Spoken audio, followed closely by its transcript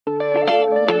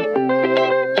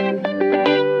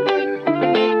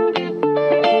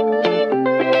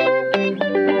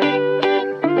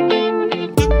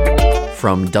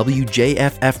From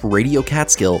WJFF Radio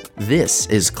Catskill, this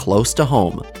is Close to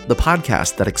Home, the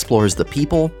podcast that explores the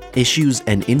people, issues,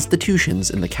 and institutions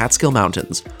in the Catskill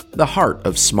Mountains, the heart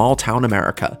of small-town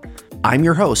America. I'm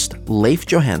your host, Leif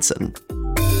Johansson.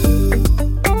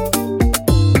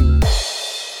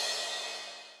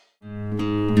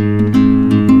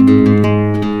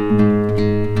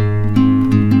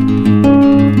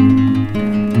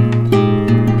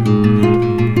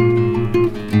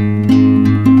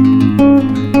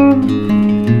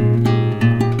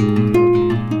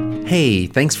 Hey,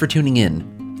 thanks for tuning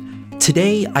in.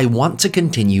 Today, I want to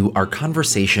continue our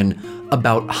conversation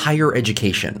about higher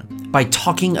education by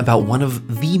talking about one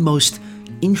of the most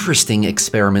interesting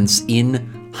experiments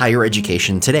in higher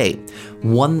education today,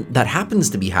 one that happens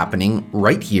to be happening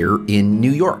right here in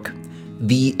New York,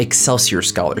 the Excelsior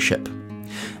Scholarship.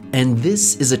 And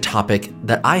this is a topic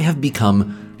that I have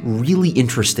become really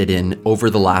interested in over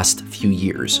the last few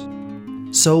years.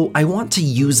 So I want to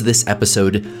use this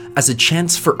episode as a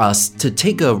chance for us to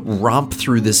take a romp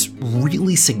through this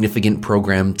really significant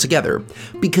program together.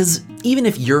 Because even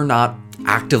if you're not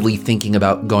actively thinking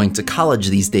about going to college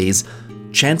these days,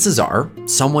 chances are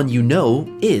someone you know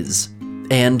is.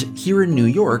 And here in New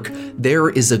York, there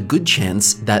is a good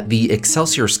chance that the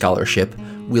Excelsior Scholarship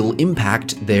will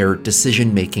impact their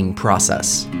decision-making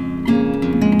process.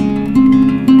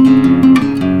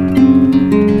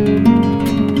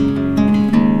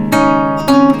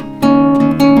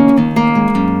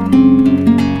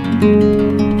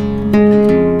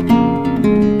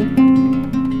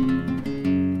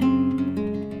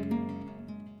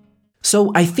 So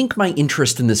I think my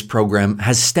interest in this program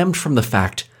has stemmed from the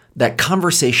fact that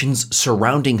conversations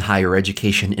surrounding higher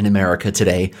education in America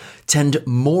today tend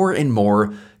more and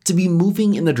more to be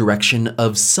moving in the direction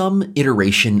of some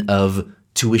iteration of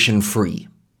tuition-free.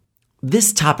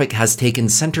 This topic has taken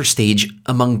center stage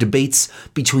among debates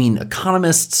between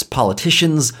economists,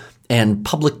 politicians, and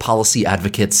public policy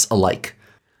advocates alike.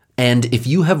 And if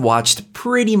you have watched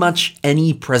pretty much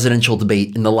any presidential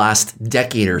debate in the last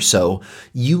decade or so,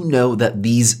 you know that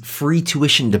these free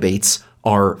tuition debates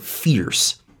are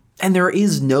fierce. And there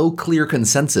is no clear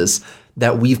consensus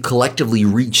that we've collectively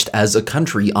reached as a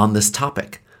country on this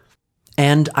topic.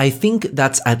 And I think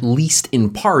that's at least in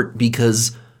part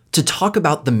because to talk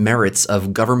about the merits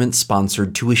of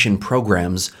government-sponsored tuition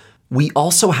programs, we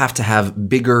also have to have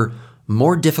bigger,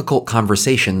 more difficult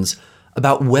conversations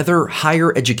about whether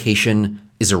higher education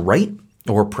is a right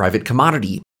or private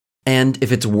commodity, and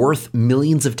if it's worth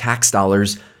millions of tax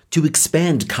dollars to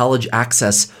expand college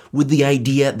access with the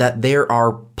idea that there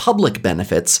are public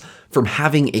benefits from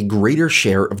having a greater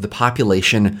share of the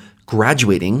population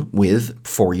graduating with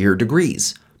four-year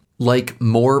degrees, like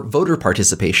more voter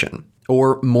participation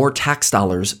or more tax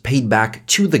dollars paid back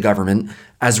to the government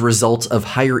as a result of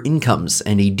higher incomes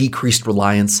and a decreased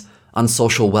reliance on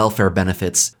social welfare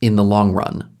benefits in the long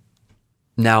run.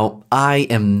 Now, I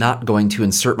am not going to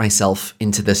insert myself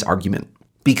into this argument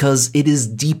because it is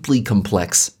deeply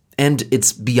complex and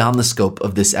it's beyond the scope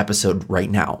of this episode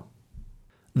right now.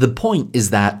 The point is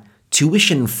that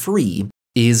tuition free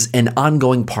is an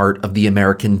ongoing part of the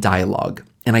American dialogue,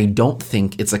 and I don't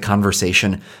think it's a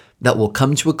conversation that will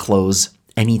come to a close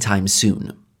anytime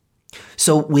soon.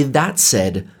 So with that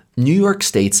said, New York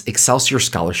State's Excelsior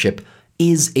Scholarship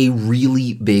is a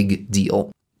really big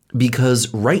deal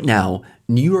because right now,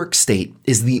 New York State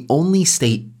is the only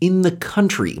state in the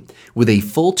country with a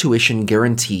full tuition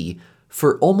guarantee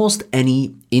for almost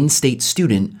any in-state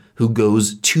student who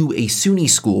goes to a SUNY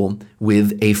school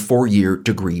with a four-year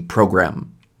degree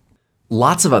program.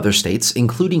 Lots of other states,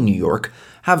 including New York,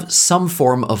 have some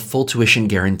form of full tuition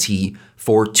guarantee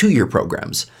for two-year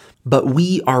programs, but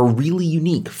we are really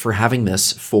unique for having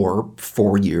this for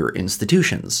four-year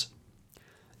institutions.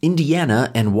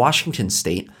 Indiana and Washington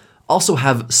State also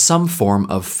have some form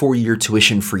of four-year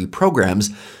tuition-free programs,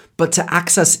 but to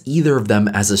access either of them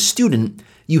as a student,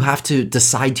 you have to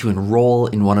decide to enroll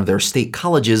in one of their state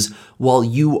colleges while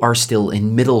you are still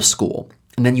in middle school.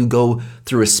 And then you go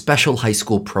through a special high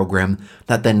school program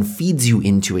that then feeds you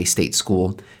into a state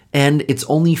school, and it's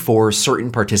only for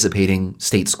certain participating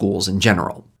state schools in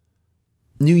general.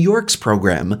 New York's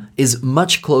program is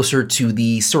much closer to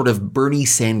the sort of Bernie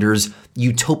Sanders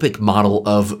utopic model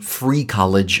of free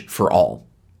college for all.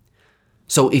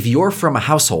 So if you're from a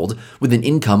household with an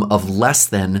income of less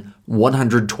than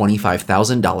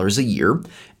 $125,000 a year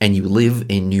and you live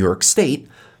in New York State,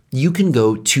 you can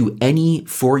go to any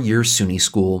four-year SUNY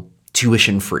school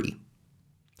tuition free.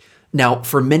 Now,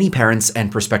 for many parents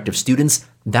and prospective students,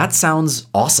 that sounds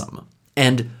awesome.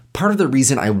 And part of the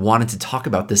reason I wanted to talk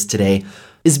about this today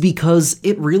is because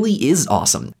it really is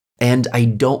awesome. and I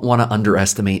don't want to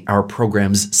underestimate our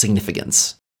program's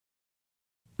significance.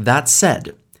 That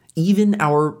said, even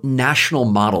our national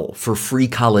model for free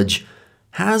college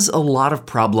has a lot of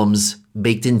problems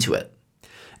baked into it.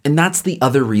 And that's the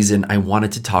other reason I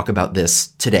wanted to talk about this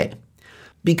today.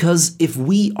 Because if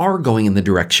we are going in the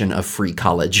direction of free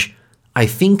college, I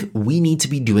think we need to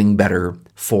be doing better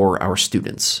for our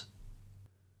students.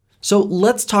 So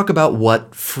let's talk about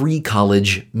what free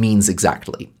college means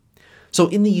exactly. So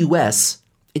in the US,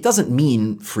 it doesn't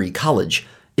mean free college.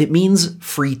 It means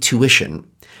free tuition.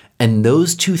 And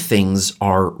those two things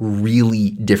are really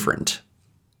different.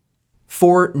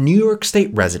 For New York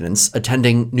State residents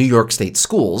attending New York State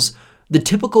schools, the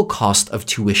typical cost of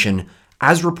tuition,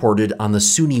 as reported on the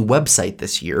SUNY website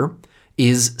this year,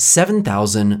 is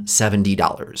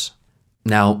 $7,070.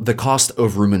 Now, the cost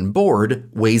of room and board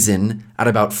weighs in at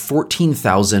about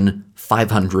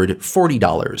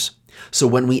 $14,540. So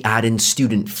when we add in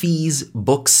student fees,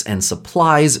 books and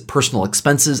supplies, personal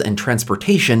expenses, and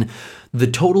transportation, the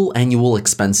total annual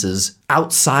expenses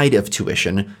outside of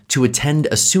tuition to attend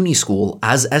a SUNY school,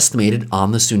 as estimated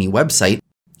on the SUNY website,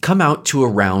 come out to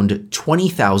around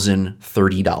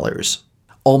 $20,030,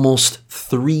 almost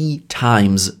 3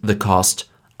 times the cost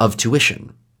of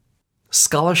tuition.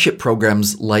 Scholarship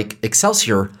programs like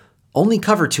Excelsior only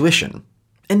cover tuition,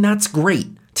 and that's great.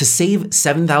 To save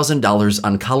 $7,000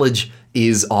 on college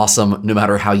is awesome no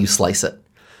matter how you slice it.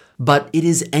 But it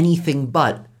is anything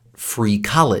but free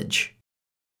college.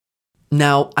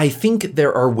 Now, I think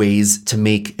there are ways to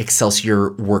make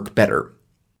Excelsior work better.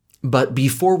 But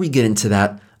before we get into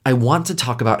that, I want to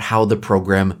talk about how the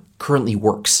program currently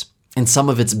works and some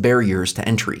of its barriers to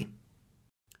entry.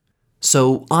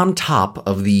 So on top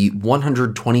of the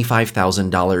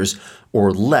 $125,000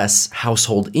 or less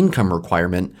household income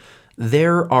requirement,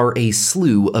 there are a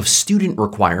slew of student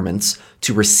requirements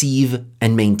to receive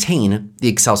and maintain the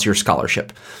Excelsior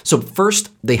Scholarship. So first,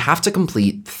 they have to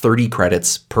complete 30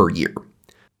 credits per year.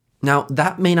 Now,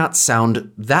 that may not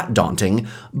sound that daunting,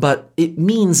 but it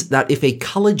means that if a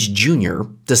college junior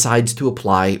decides to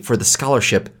apply for the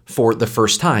scholarship for the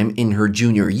first time in her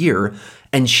junior year,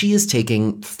 and she is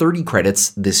taking 30 credits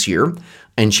this year,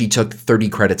 and she took 30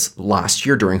 credits last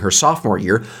year during her sophomore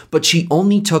year, but she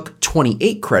only took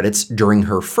 28 credits during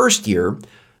her first year,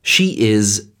 she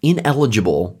is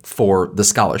ineligible for the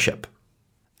scholarship.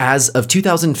 As of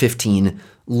 2015,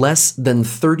 less than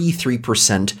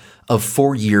 33% of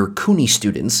 4-year CUNY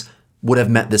students would have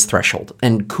met this threshold.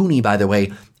 And CUNY, by the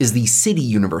way, is the City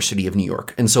University of New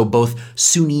York. And so both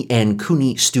SUNY and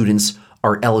CUNY students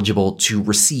are eligible to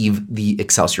receive the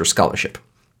Excelsior Scholarship.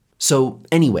 So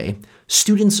anyway,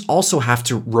 students also have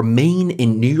to remain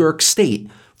in New York State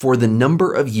for the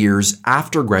number of years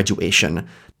after graduation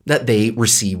that they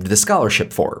received the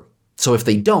scholarship for. So if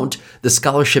they don't, the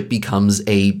scholarship becomes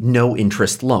a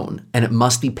no-interest loan, and it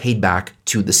must be paid back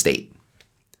to the state.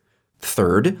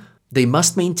 Third, they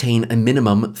must maintain a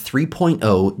minimum 3.0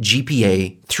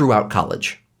 GPA throughout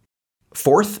college.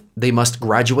 Fourth, they must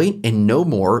graduate in no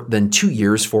more than 2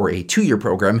 years for a 2-year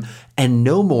program and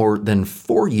no more than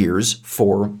 4 years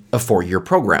for a 4-year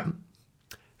program.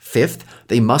 Fifth,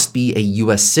 they must be a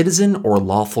U.S. citizen or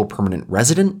lawful permanent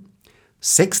resident.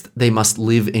 Sixth, they must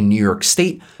live in New York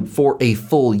State for a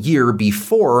full year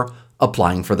before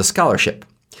applying for the scholarship.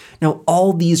 Now,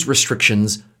 all these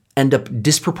restrictions end up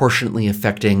disproportionately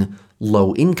affecting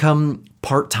low-income,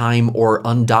 part-time, or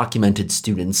undocumented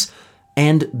students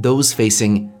and those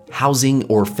facing housing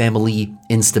or family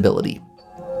instability.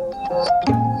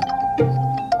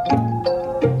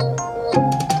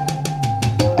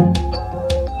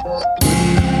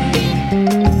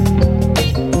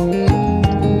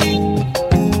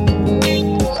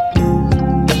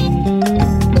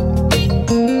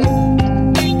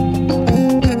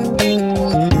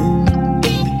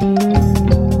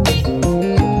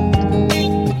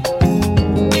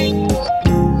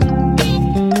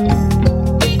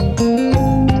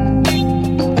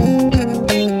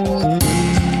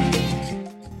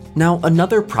 Now,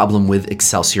 another problem with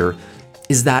Excelsior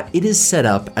is that it is set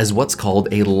up as what's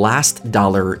called a last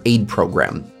dollar aid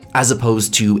program, as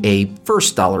opposed to a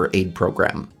first dollar aid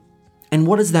program. And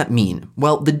what does that mean?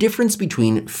 Well, the difference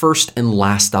between first and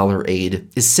last dollar aid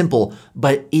is simple,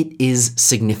 but it is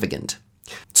significant.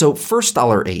 So first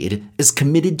dollar aid is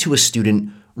committed to a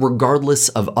student regardless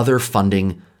of other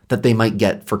funding that they might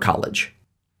get for college.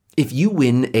 If you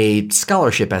win a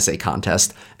scholarship essay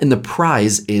contest and the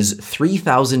prize is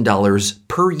 $3,000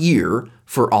 per year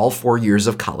for all 4 years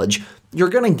of college, you're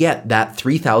going to get that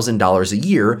 $3,000 a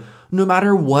year no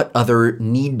matter what other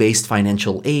need-based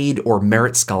financial aid or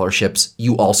merit scholarships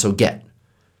you also get.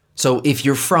 So if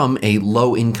you're from a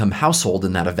low-income household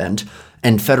in that event,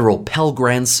 and federal Pell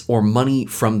Grants or money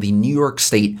from the New York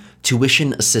State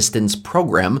Tuition Assistance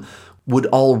Program would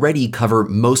already cover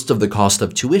most of the cost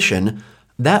of tuition,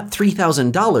 that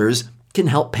 $3,000 can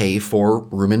help pay for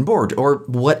room and board or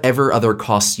whatever other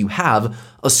costs you have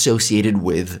associated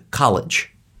with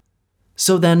college.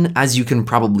 So then, as you can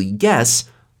probably guess,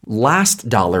 last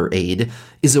dollar aid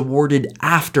is awarded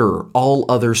after all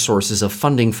other sources of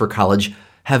funding for college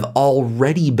have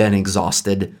already been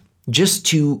exhausted, just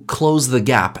to close the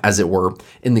gap, as it were,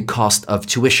 in the cost of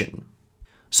tuition.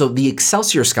 So the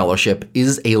Excelsior Scholarship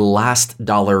is a last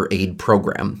dollar aid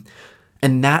program.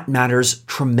 And that matters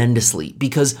tremendously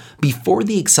because before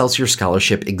the Excelsior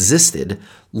Scholarship existed,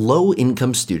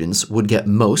 low-income students would get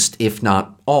most, if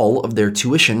not all, of their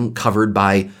tuition covered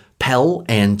by Pell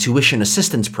and Tuition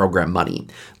Assistance Program money,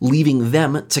 leaving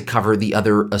them to cover the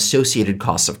other associated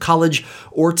costs of college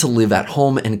or to live at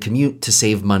home and commute to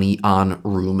save money on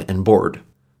room and board.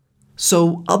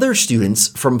 So other students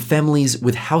from families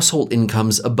with household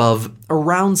incomes above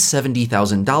around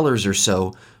 $70,000 or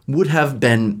so would have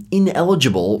been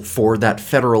ineligible for that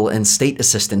federal and state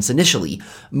assistance initially,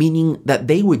 meaning that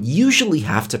they would usually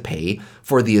have to pay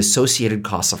for the associated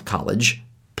costs of college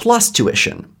plus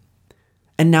tuition.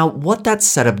 And now what that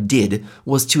setup did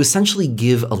was to essentially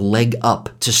give a leg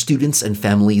up to students and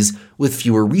families with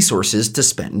fewer resources to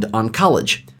spend on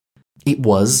college. It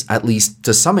was, at least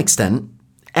to some extent,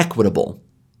 equitable.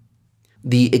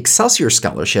 The Excelsior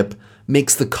Scholarship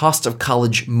makes the cost of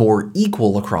college more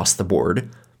equal across the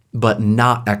board, but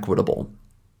not equitable.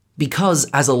 Because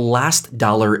as a last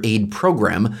dollar aid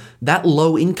program, that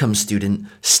low-income student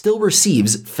still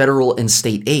receives federal and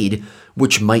state aid,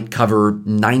 which might cover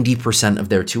 90% of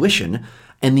their tuition,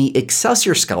 and the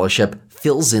Excelsior Scholarship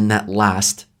fills in that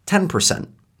last 10%.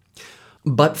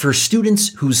 But for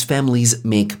students whose families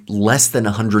make less than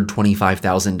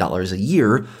 $125,000 a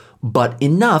year, but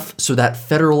enough so that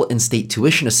federal and state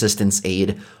tuition assistance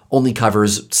aid only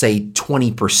covers, say,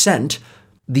 20%,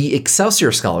 the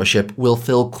Excelsior Scholarship will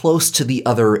fill close to the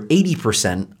other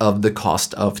 80% of the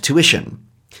cost of tuition.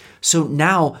 So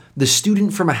now the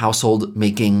student from a household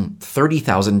making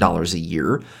 $30,000 a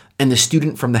year and the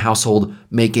student from the household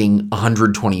making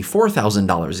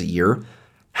 $124,000 a year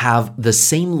have the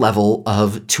same level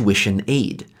of tuition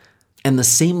aid and the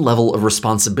same level of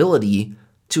responsibility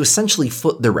to essentially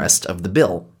foot the rest of the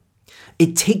bill.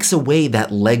 It takes away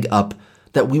that leg up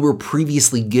that we were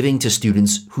previously giving to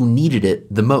students who needed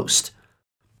it the most.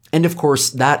 And of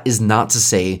course, that is not to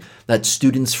say that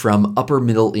students from upper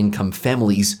middle income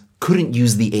families couldn't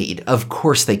use the aid. Of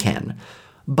course they can.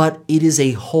 But it is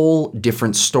a whole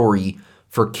different story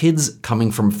for kids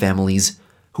coming from families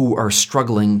who are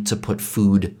struggling to put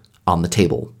food on the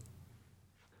table.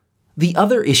 The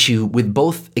other issue with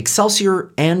both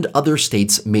Excelsior and other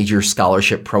states' major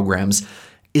scholarship programs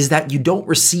is that you don't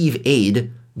receive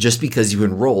aid just because you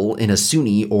enroll in a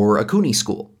SUNY or a CUNY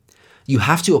school. You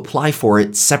have to apply for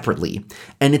it separately,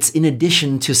 and it's in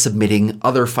addition to submitting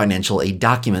other financial aid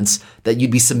documents that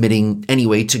you'd be submitting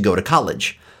anyway to go to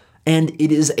college. And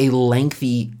it is a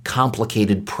lengthy,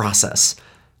 complicated process.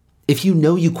 If you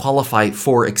know you qualify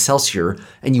for Excelsior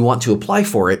and you want to apply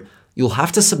for it, you'll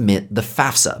have to submit the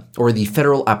FAFSA, or the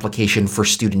Federal Application for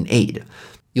Student Aid.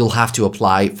 You'll have to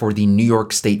apply for the New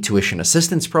York State Tuition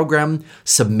Assistance Program,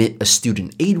 submit a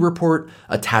student aid report,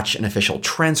 attach an official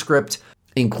transcript,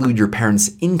 include your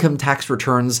parents' income tax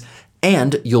returns,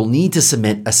 and you'll need to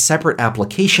submit a separate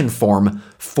application form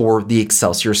for the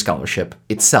Excelsior Scholarship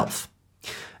itself.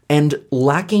 And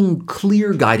lacking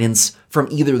clear guidance from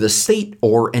either the state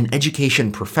or an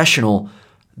education professional,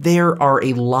 there are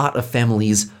a lot of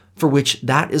families for which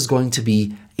that is going to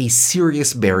be a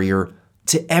serious barrier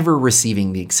to ever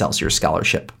receiving the Excelsior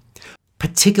Scholarship,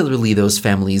 particularly those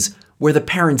families where the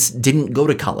parents didn't go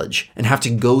to college and have to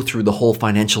go through the whole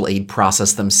financial aid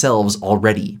process themselves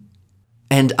already.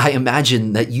 And I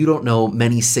imagine that you don't know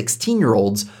many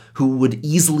 16-year-olds who would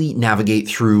easily navigate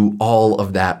through all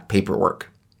of that paperwork.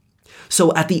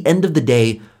 So at the end of the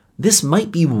day, this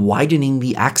might be widening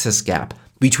the access gap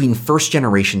between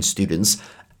first-generation students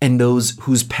and those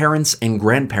whose parents and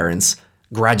grandparents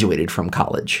graduated from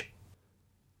college.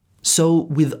 So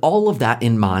with all of that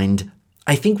in mind,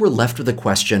 I think we're left with the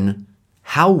question,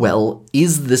 how well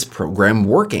is this program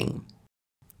working?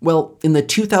 Well, in the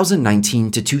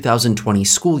 2019 to 2020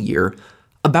 school year,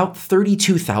 about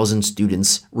 32,000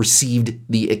 students received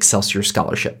the Excelsior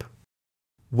Scholarship.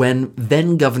 When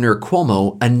then-Governor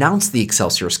Cuomo announced the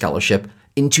Excelsior Scholarship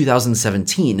in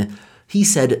 2017, he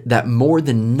said that more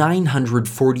than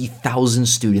 940,000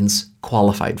 students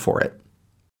qualified for it.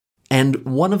 And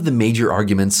one of the major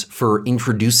arguments for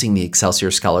introducing the Excelsior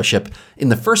Scholarship in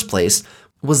the first place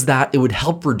was that it would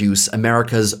help reduce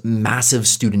America's massive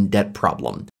student debt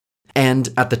problem. And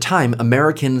at the time,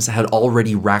 Americans had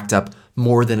already racked up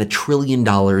more than $1 trillion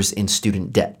in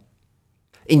student debt.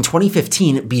 In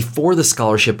 2015, before the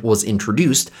scholarship was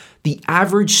introduced, the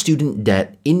average student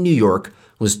debt in New York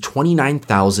was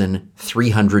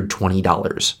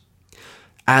 $29,320.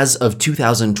 As of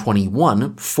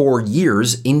 2021, 4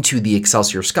 years into the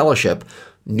Excelsior Scholarship,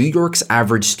 New York's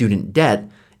average student debt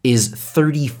is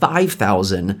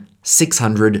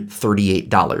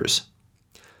 $35,638.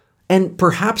 And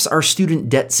perhaps our student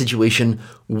debt situation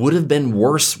would have been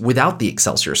worse without the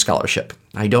Excelsior Scholarship.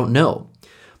 I don't know.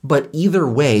 But either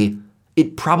way,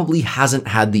 it probably hasn't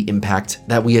had the impact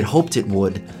that we had hoped it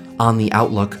would on the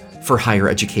outlook for higher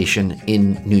education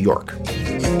in New York.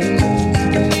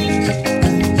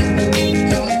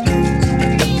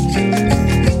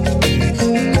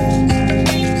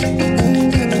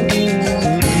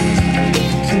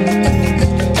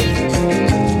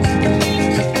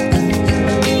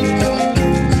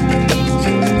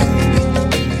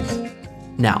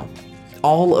 Now,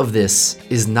 all of this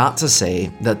is not to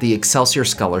say that the Excelsior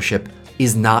Scholarship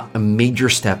is not a major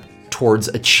step towards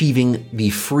achieving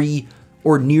the free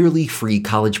or nearly free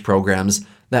college programs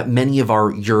that many of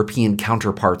our European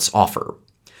counterparts offer.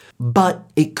 But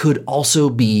it could also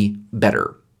be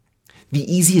better. The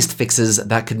easiest fixes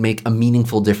that could make a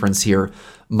meaningful difference here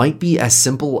might be as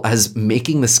simple as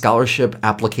making the scholarship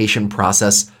application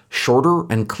process shorter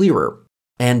and clearer,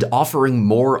 and offering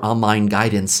more online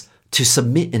guidance to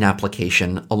submit an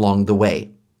application along the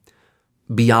way.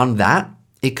 Beyond that,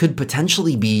 it could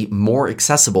potentially be more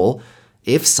accessible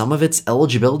if some of its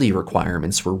eligibility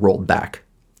requirements were rolled back,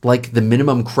 like the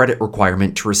minimum credit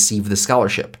requirement to receive the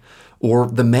scholarship, or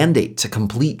the mandate to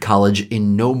complete college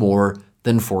in no more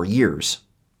than 4 years.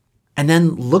 And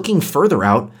then looking further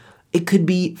out, it could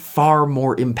be far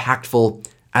more impactful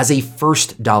as a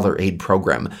first dollar aid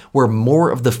program, where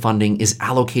more of the funding is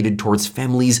allocated towards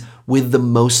families with the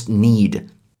most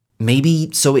need. Maybe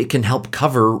so it can help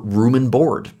cover room and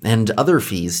board and other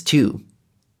fees too.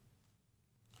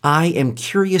 I am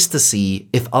curious to see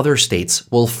if other states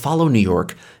will follow New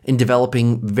York in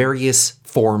developing various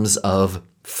forms of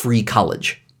free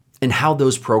college, and how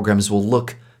those programs will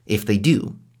look if they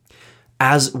do.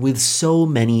 As with so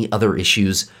many other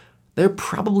issues, there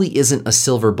probably isn't a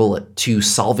silver bullet to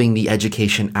solving the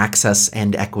education access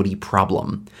and equity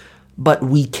problem, but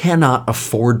we cannot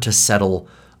afford to settle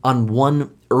on one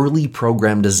early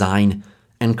program design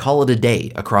and call it a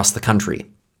day across the country.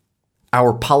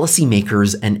 Our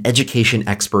policymakers and education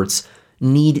experts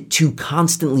need to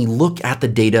constantly look at the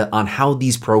data on how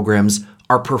these programs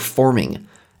are performing,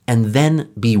 and then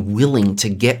be willing to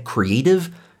get creative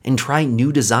and try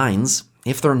new designs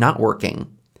if they're not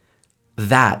working.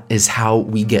 That is how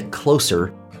we get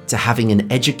closer to having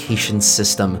an education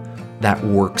system that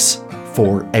works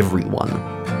for everyone.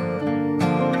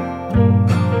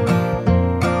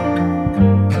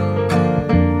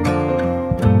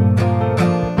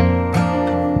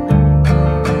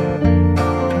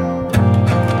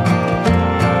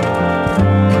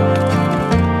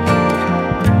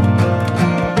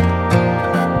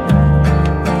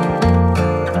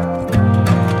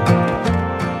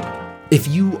 If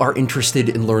you are interested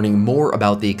in learning more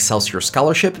about the Excelsior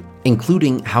Scholarship,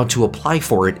 including how to apply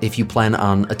for it if you plan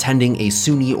on attending a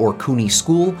SUNY or CUNY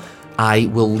school, I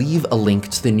will leave a link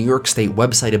to the New York State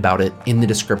website about it in the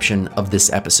description of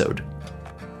this episode.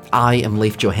 I am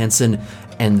Leif Johansson,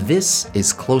 and this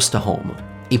is Close to Home,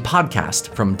 a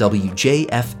podcast from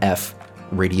WJFF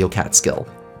Radio Catskill.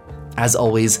 As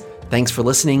always, thanks for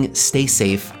listening, stay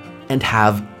safe, and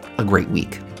have a great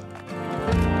week.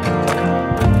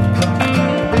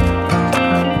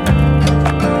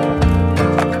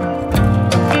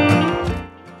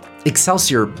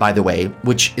 Excelsior, by the way,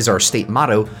 which is our state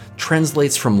motto,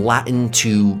 translates from Latin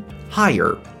to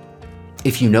higher.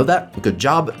 If you know that, good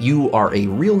job. You are a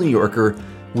real New Yorker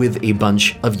with a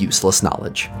bunch of useless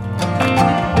knowledge.